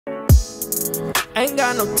Ain't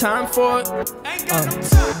got no time for it.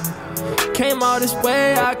 Came all this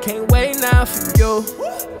way, I can't wait now for you.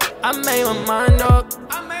 I made my mind up.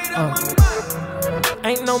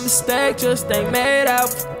 Ain't no mistake, just ain't made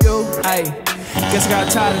out for you. Ay, guess I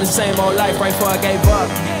got tired of the same old life right before I gave up.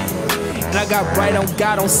 And I got right on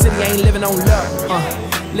God, on city, ain't living on luck.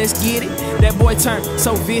 Let's get it. That boy turned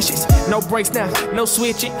so vicious. No breaks now, no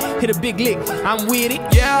switching. Hit a big lick, I'm with it.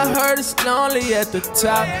 Yeah, I heard it's lonely at the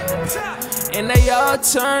top. And they all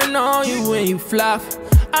turn on you when you flop.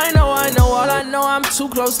 I know, all I know, I'm too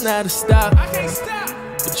close now to stop.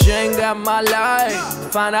 But you ain't got my life,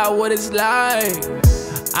 find out what it's like.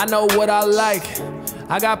 I know what I like,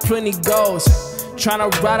 I got plenty goals.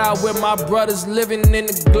 Tryna ride out with my brothers living in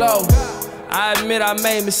the glow. I admit I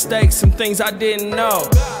made mistakes, some things I didn't know.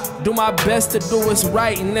 Do my best to do what's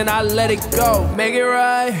right and then I let it go. Make it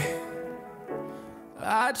right,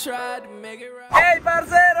 I tried to make it right. Hey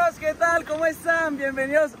parceros, ¿qué tal? ¿Cómo están?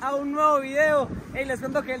 Bienvenidos a un nuevo video. Hey, les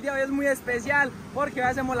cuento que el día de hoy es muy especial porque hoy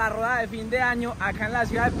hacemos la rodada de fin de año acá en la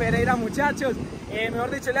ciudad de Pereira, muchachos.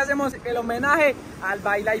 Mejor dicho, le hacemos el homenaje al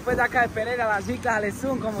bikelife pues de acá de Pereira, a las ciclas, al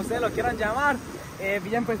zoom, como ustedes lo quieran llamar.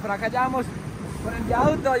 Bien, pues por acá ya vamos con el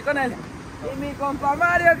viaducto y con él. Y mi compa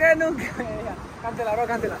Mario que nunca... cántela, bro,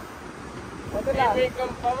 cántela. Cántela. Y mi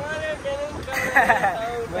compa Mario que nunca...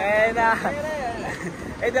 Buena.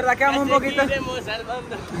 Es verdad que vamos un poquito...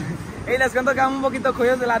 Y les cuento que vamos un poquito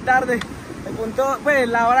cogidos de la tarde. El punto, pues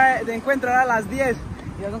la hora de encuentro era a las 10.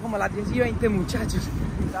 Y ya son como las 10:20, muchachos.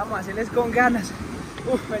 Vamos a hacerles con ganas.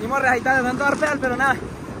 Venimos reagitados, tanto dar pedal, pero nada.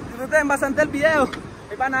 Disfruten bastante el video.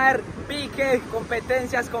 Hoy van a ver pique,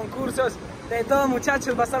 competencias, concursos, de todo,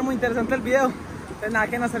 muchachos. Va a estar muy interesante el video. Entonces nada,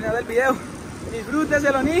 que nos terminó del video.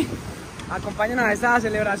 Disfrútenselo ni acompáñenos a esta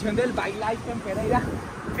celebración del bikelife en Pereira.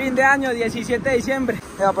 Fin de año, 17 de diciembre.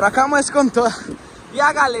 Mira, por acá vamos con toda. Y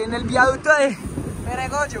hágale en el viaducto de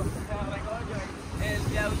Peregollo. El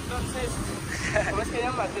viaducto ¿cómo es que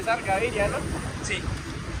llama? César Gaviria, ¿no? Sí.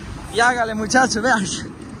 Y hágale, muchachos, vean.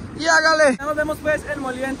 Y hágale. Ya nos vemos pues el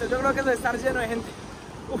movimiento. Yo creo que eso va a estar lleno de gente.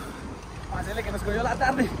 Vamos a hacerle que nos cogió la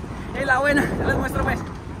tarde. Es la buena, ya les muestro pues.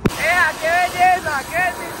 ¡Qué belleza! ¡Qué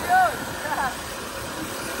bendición!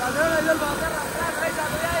 Salud, Dios, vamos a arrancar,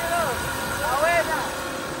 la buena.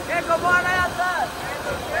 ¿Qué? ¿Cómo van allá atrás? ¡En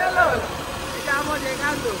los cielos! Y ya vamos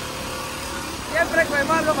llegando. Siempre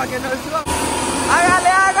con algo para que nos suba. ¡Hágale,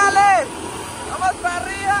 hágale! ¡Vamos para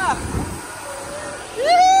arriba!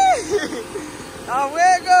 ¡A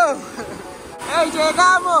fuego! ¡Ey,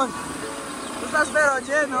 llegamos! Está Espero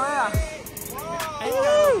lleno, vea.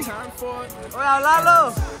 Voy a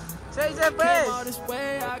hablarlo. 6CP.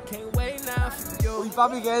 Uy,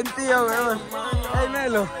 papi, qué gentío, weón. Ey,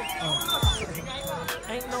 Melo.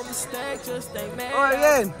 Muy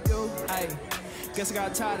bien.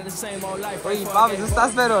 Uy, papi, tú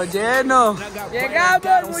estás pero lleno.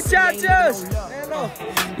 Llegamos, muchachos.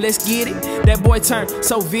 Let's get it. That boy turned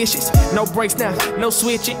so vicious. No breaks now, no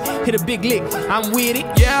switching. Hit a big lick, I'm with it.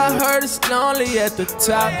 Yeah, I heard it's lonely at the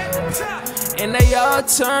top. And they all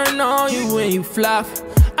turn on you when you flop.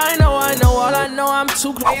 I know, all I know, I'm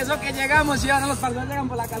too close. Y eso que llegamos, y ahora los parceros llegan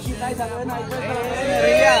por la casita y saluden ahí pues para la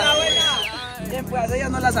energía. Bien, pues ella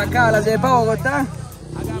no la sacaba, la llevé para Bogotá.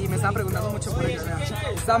 Y me estaban preguntando mucho por ella,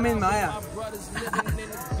 esta misma, vea.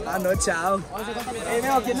 Ah, no, chao.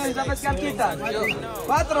 Meo, ¿quién necesita pescarquita?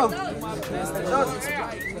 4, 2,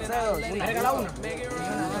 1, regala una.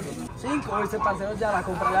 5, este parcero ya la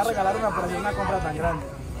compré, le voy a regalar una por hacer una compra tan grande.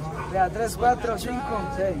 Vea, 3, 4,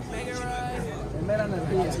 5, 6. Primera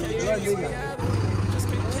energía, Dios diga.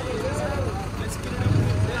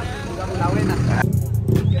 Digamos la buena.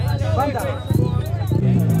 ¿Cuánta?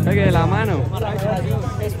 Pegue de la mano. No,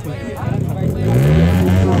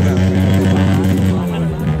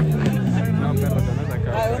 perro, te no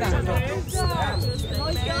sacas.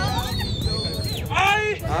 ¡Ay!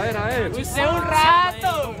 A ver. ¡Usted un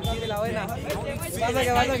rato! Mire la buena.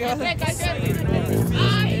 ¿Qué pasa?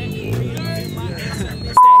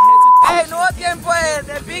 No hubo tiempo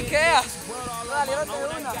de pique. Salieron de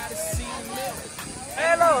una.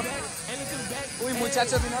 ¡Pelo! Uy,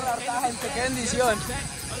 muchachos, vino la harta gente. ¡Qué bendición!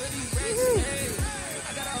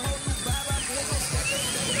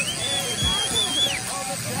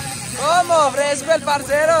 ¿Cómo? Fresco el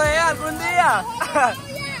parcero, algún día.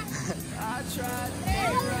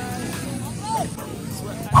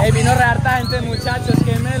 Vino re harta gente, muchachos,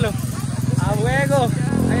 qué melo. A fuego.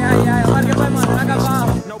 Ay, Omar, ¿qué podemos hacer acá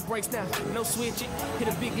abajo? No breaks now, no switching. Hit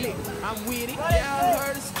a big lick, I'm with it. Yeah, I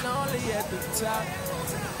heard it's lonely at the top.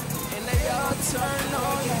 And they all turn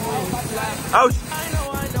on you when you fly. Ouch. I know,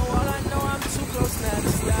 all I know, I'm too close now to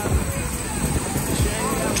stop.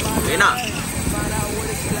 Buena.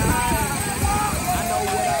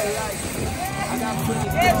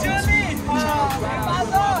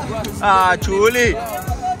 Ah, chuli.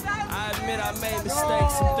 I admit I made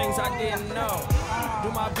mistakes, some things I didn't know. Do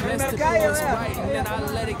my best to do what's right and then I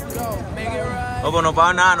let it go. Make it right. Opo, no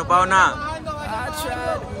pago nada, no pago nada. I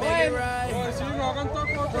tried to make it right.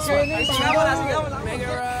 Make it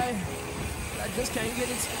right. I just can't get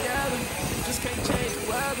it together. Just can't change the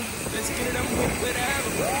weather. Let's get it up with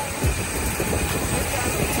whatever. Ain't got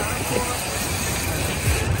no time for it.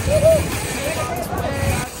 Came all this way,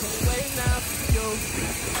 I can't wait now for you.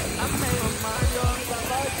 I made my mind up.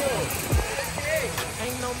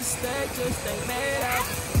 Ain't no mistake, just ain't made out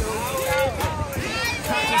for you.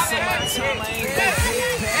 Conscious of my time, I ain't gonna get back.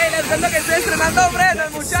 Ey, les cuento que estoy estrenando freno,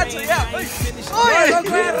 el muchacho, ya. Uy, eso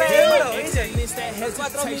fue re duro, ¿viste? El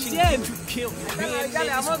 4100. Ya le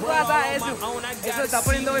damos guasa a eso. Eso está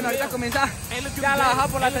poniendo bueno, ahorita comienza ya la baja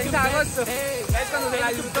por la 30 de agosto. Es cuando se la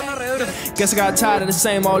disfruta uno re duro. Guess I got tired of the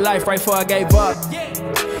same old life right before I gave up.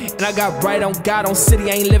 And I got right on God on city,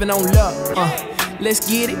 I ain't living on luck. Let's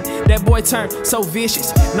get it. That boy turned so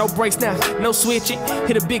vicious. No brakes now, no switching.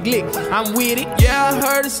 Hit a big lick, I'm with it. Yeah, I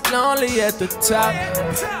heard it's lonely at the top.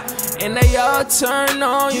 And they all turn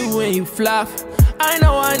on you when you flop. I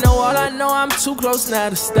know, all I know, I'm too close now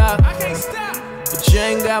to stop. But you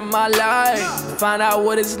ain't got my life. Find out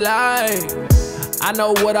what it's like. I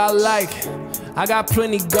know what I like. I got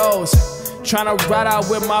plenty goals. Tryna ride out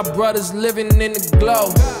with my brothers living in the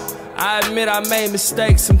glow. I admit I made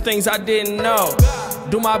mistakes, some things I didn't know.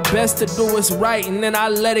 Do my best to do what's right and then I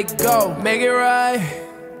let it go. Make it right.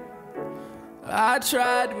 I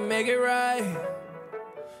tried to make it right.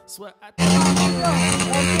 Swear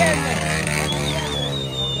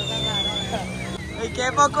Y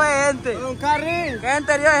qué poco de gente. Un carril. Qué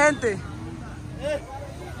interior de gente.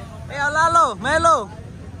 Hablalo, Melo.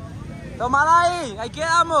 Tomala ahí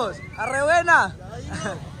quedamos. Arre buena.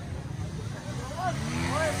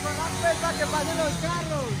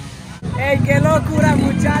 Ey, qué locura,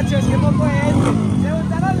 muchachos, qué poco de gente. Se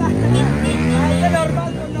gustaron la gente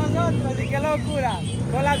normal con nosotros y qué locura.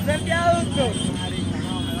 Colapsó el viaducto.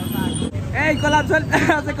 Ey, colapsó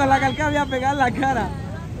el con la calca voy a pegar la cara.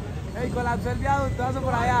 Ey, colapsó el viaducto, eso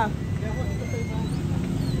por allá.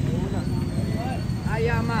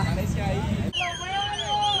 Allá más.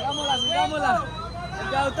 Sigámosla. El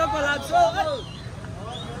viaducto colapsó.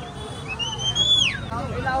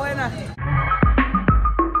 Y la buena.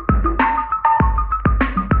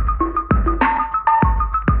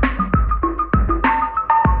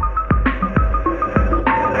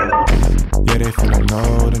 Yeah, they finna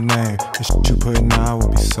know the name. The shit you putting out will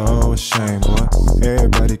be so ashamed, boy.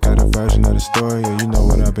 Everybody got a version of the story. Yeah, you know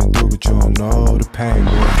what I've been through, but you don't know the pain,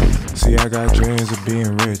 boy. See, I got dreams of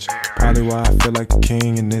being rich. Probably why I feel like the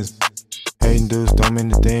king in this. Hating dudes don't mean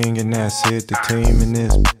the thing, and that's it. The team in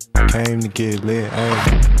this came to get lit.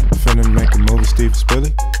 Ayy, finna make a movie, Steve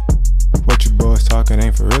Spilly. What you boys talking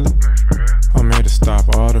ain't for really. I'm here to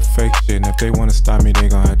stop all the fake shit, and if they wanna stop me, they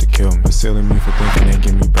gon' have to kill me. But silly me for thinking they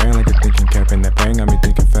give me brain like a thinking cap, and that brain got me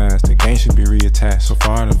thinking fast. The game should be reattached. So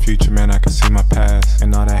far in the future, man, I can see my past.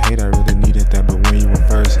 And all that hate, I really needed that, but when you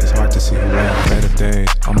reverse, it's hard to see who lasts. Better days,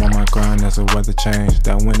 I'm on my grind as the weather change.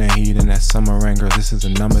 That winter heat and that summer rain, girl, this is a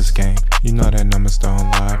numbers game. You know that numbers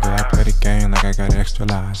don't lie, but I play the game like I got extra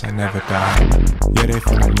lives, I never die. Yeah, they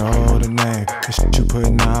finna know the name. The shit you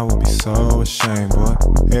putting out will be so ashamed, boy.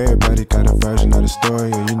 Everybody got a version of the story,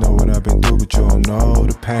 yeah, you know what I've been through, but you don't know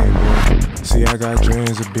the pain, boy. See, I got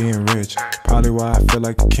dreams of being rich. Probably why I feel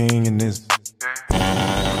like the king in this.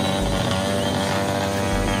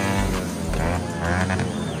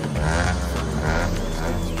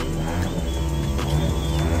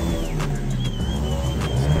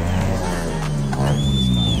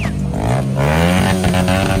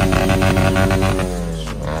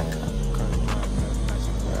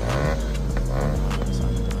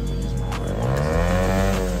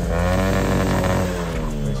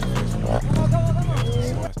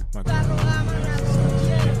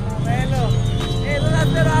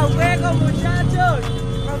 Muchachos,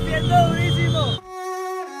 rompiendo durísimo.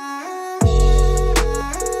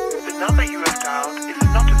 The number you have dialed is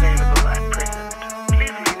not available at present.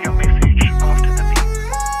 Please leave your message after the beep.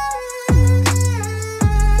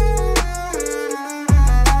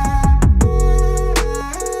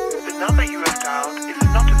 The number you have dialed is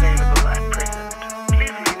not available at present.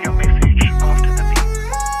 Please leave your message after the beep.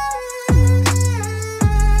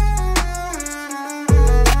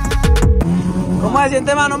 ¿Cómo se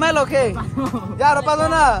siente, mano Melo, qué? Ya no pasó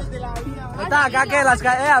nada. Meta acá, que las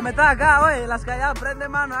caídas, meta acá, oye, las caídas, prende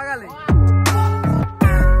mano, hágale.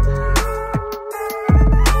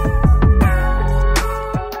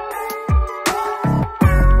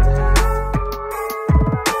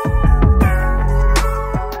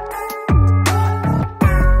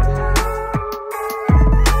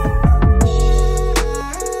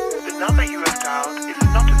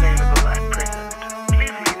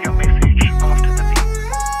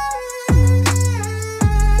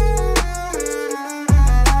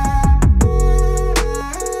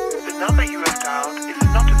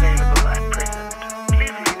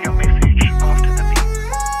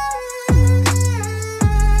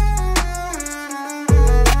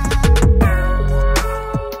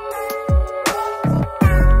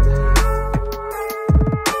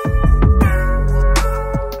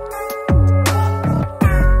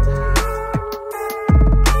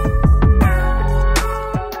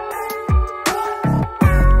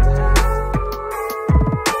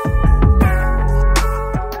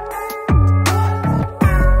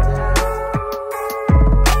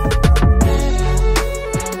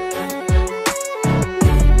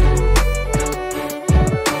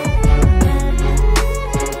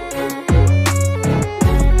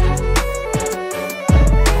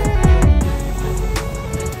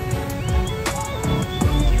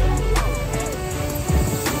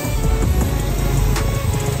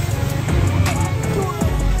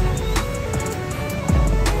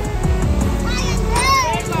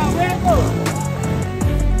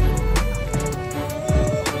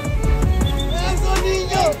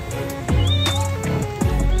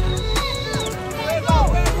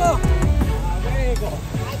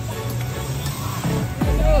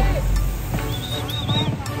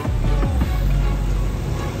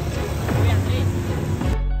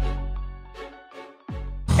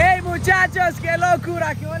 muchachos, qué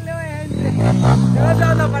locura, qué boleo de gente. Yo no sé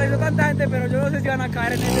dónde apareció tanta gente, pero yo no sé si van a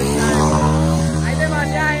caer en este estadio. Hay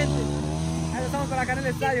demasiada gente. Ahí estamos por acá en el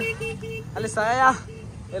estadio. Al estadio allá,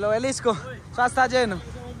 el obelisco. Ya está lleno.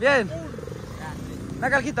 Bien. Una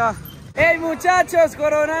calquita va. Hey muchachos,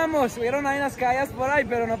 coronamos. Hubieron ahí unas caídas por ahí,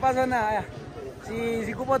 pero no pasó nada.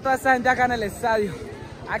 Sí cupo toda esta gente acá en el estadio.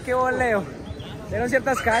 Ah, qué boleo. Hubieron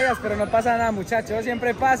ciertas caídas, pero no pasa nada, muchachos.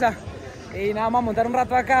 Siempre pasa. Y nada, vamos a montar un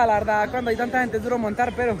rato acá. La verdad, cuando hay tanta gente es duro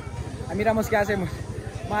montar, pero ahí miramos qué hacemos.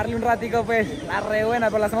 Vamos a darle un ratico, pues, la re buena,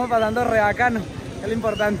 pues la estamos pasando re bacano. Es lo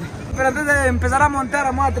importante. Pero antes de empezar a montar,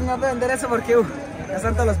 vamos a terminar de vender eso porque ya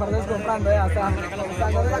están todos los partidos comprando, ya están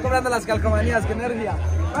comprando las calcomanías, qué energía.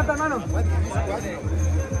 ¿Cuánto, hermano?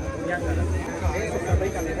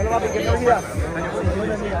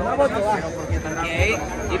 Una moto, va.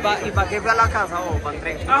 ¿Y para qué fue a la casa o para el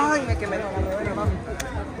tren? Ay, me quemé.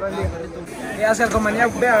 Ya se calcomanía,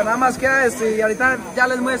 vean, nada más queda esto y ahorita ya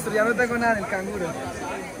les muestro, ya no tengo nada en el canguro.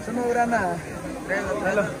 Eso no dura nada.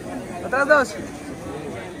 Otras dos.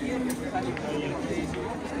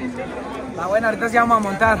 La buena, ahorita sí vamos a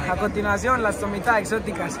montar. A continuación, las tomitas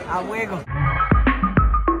exóticas, a fuego.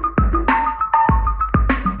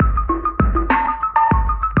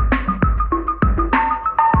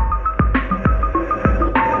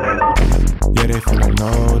 Yeah, they finna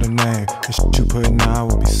know the name. The shit you putting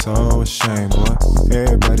out would be so ashamed, boy.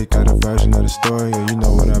 Everybody got a version of the story. Yeah, you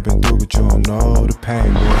know what I've been through, but you don't know the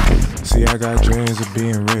pain, boy. See, I got dreams of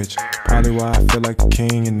being rich. Probably why I feel like the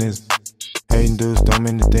king in this. Hating dudes don't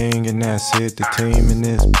mean the thing, and that's it. The team in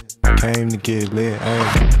this came to get lit.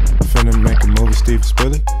 Ayy, finna make a movie, Steve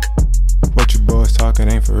Spilly. What you boys talking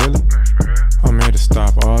ain't for really. I'm here to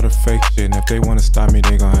stop all the fake shit, and if they wanna stop me,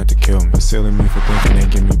 they gon' have to kill me. Silly me for thinking they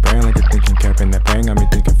give me brain like a thinking cap, and that brain got me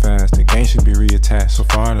thinking fast. The game should be reattached. So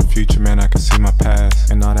far in the future, man, I can see my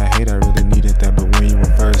past. And all that hate, I really needed that, but when you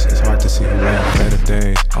reverse, it's hard to see who had better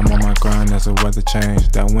days. I'm on my grind as the weather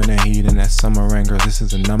changed. That winter heat and that summer rain, girl, this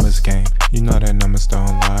is a numbers game. You know that numbers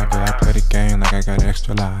don't lie, but I play the game like I got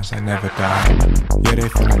extra lives, I never die. Yeah, they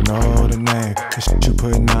finna know the name. The shit you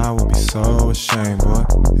putting out would be so ashamed, boy.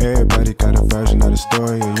 Everybody got a version of the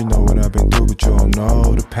story, yeah, you know what I've been through, but you don't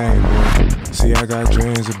know the pain, boy. See, I got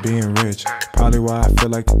dreams of being rich. Probably why I feel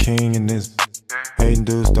like the king in this. Hating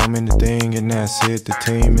dudes don't mean the thing, and that's it. The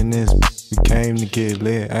team in this, we came to get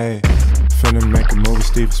lit, ayy. Finna make a movie,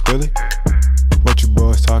 Steve Spilly. What you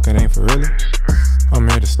boys talking ain't for really. I'm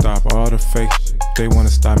here to stop all the fake shit. If they wanna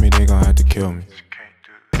stop me, they gon' have to kill me.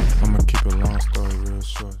 I'ma keep a long story real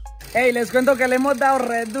short. Hey, les cuento que le hemos dado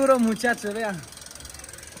re duro, muchachos, vean.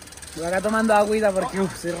 Estoy acá tomando agüita porque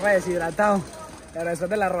estoy re deshidratado. Pero después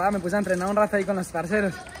de la rodada me puse a entrenar un rato ahí con los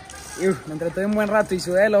parceros. Y me entretuve un buen rato y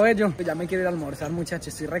sudé lo bello. Ya me quiero ir a almorzar, muchachos,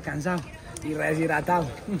 estoy re cansado y re deshidratado.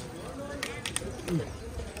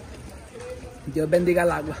 Dios bendiga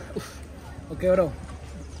el agua. Ok, bro.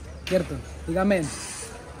 Cierto. Dígame.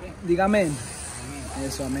 Dígame.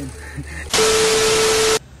 Eso, amén.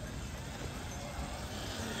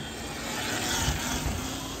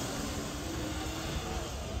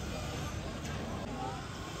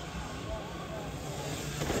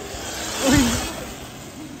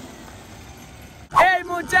 Hey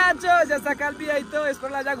muchachos, ya está acá el videito, espero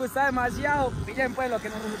les haya gustado demasiado. Pillen pues lo que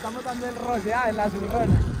nos resultamos dando el roce en la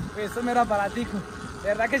zurrona. Pues esto es mero aparatico. De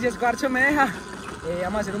verdad que si Escuarcho me deja,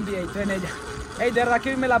 vamos a hacer un videito en ella. Hey, de verdad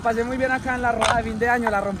que me la pasé muy bien acá en la rodada de fin de año,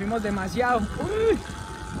 la rompimos demasiado.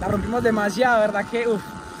 La rompimos demasiado, de verdad que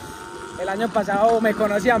el año pasado me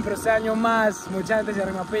conocían, pero este año más, mucha gente se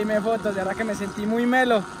arrimó a pedirme fotos, de verdad que me sentí muy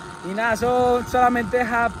melo. Y nada, eso solamente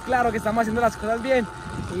deja claro que estamos haciendo las cosas bien.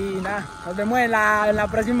 Y nada, nos vemos en la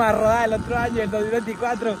próxima rodada del otro año, el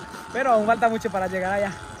 2024. Pero aún falta mucho para llegar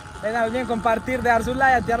allá. Venga, bien, compartir, dejar su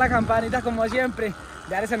like, activar la campanita como siempre.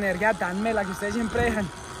 Dejar esa energía tan mela que ustedes siempre dejan.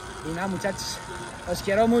 Y nada, muchachos, los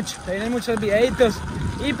quiero mucho. Se vienen muchos videitos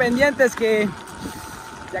y pendientes que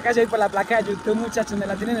ya casi voy por la placa de YouTube, muchachos, me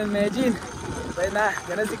la tienen en Medellín. Pues nada,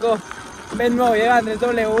 yo les digo, ven nuevo, lleva Andrés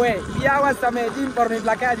W y hago hasta Medellín por mi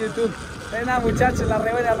placa de YouTube. Pues nada, muchachos, las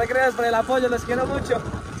re buenas, gracias por el apoyo, los quiero mucho.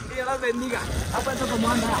 Que Dios los bendiga. Apuesto como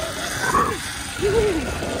anda.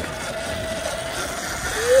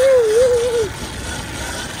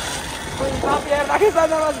 Pues papi, ¿verdad que está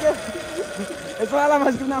nada más que? Eso da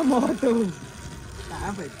más que una moto.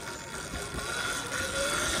 Ah, pues.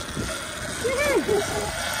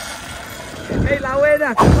 Hey, la buena,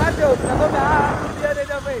 macho, dándome a un día de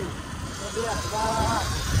café.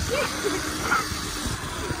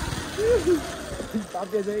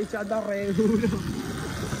 Papi, ese bicho anda re duro.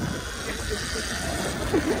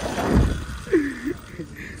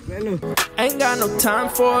 Ain't got no time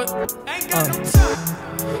for it.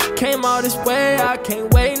 Came all this way, I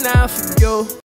can't wait now for you.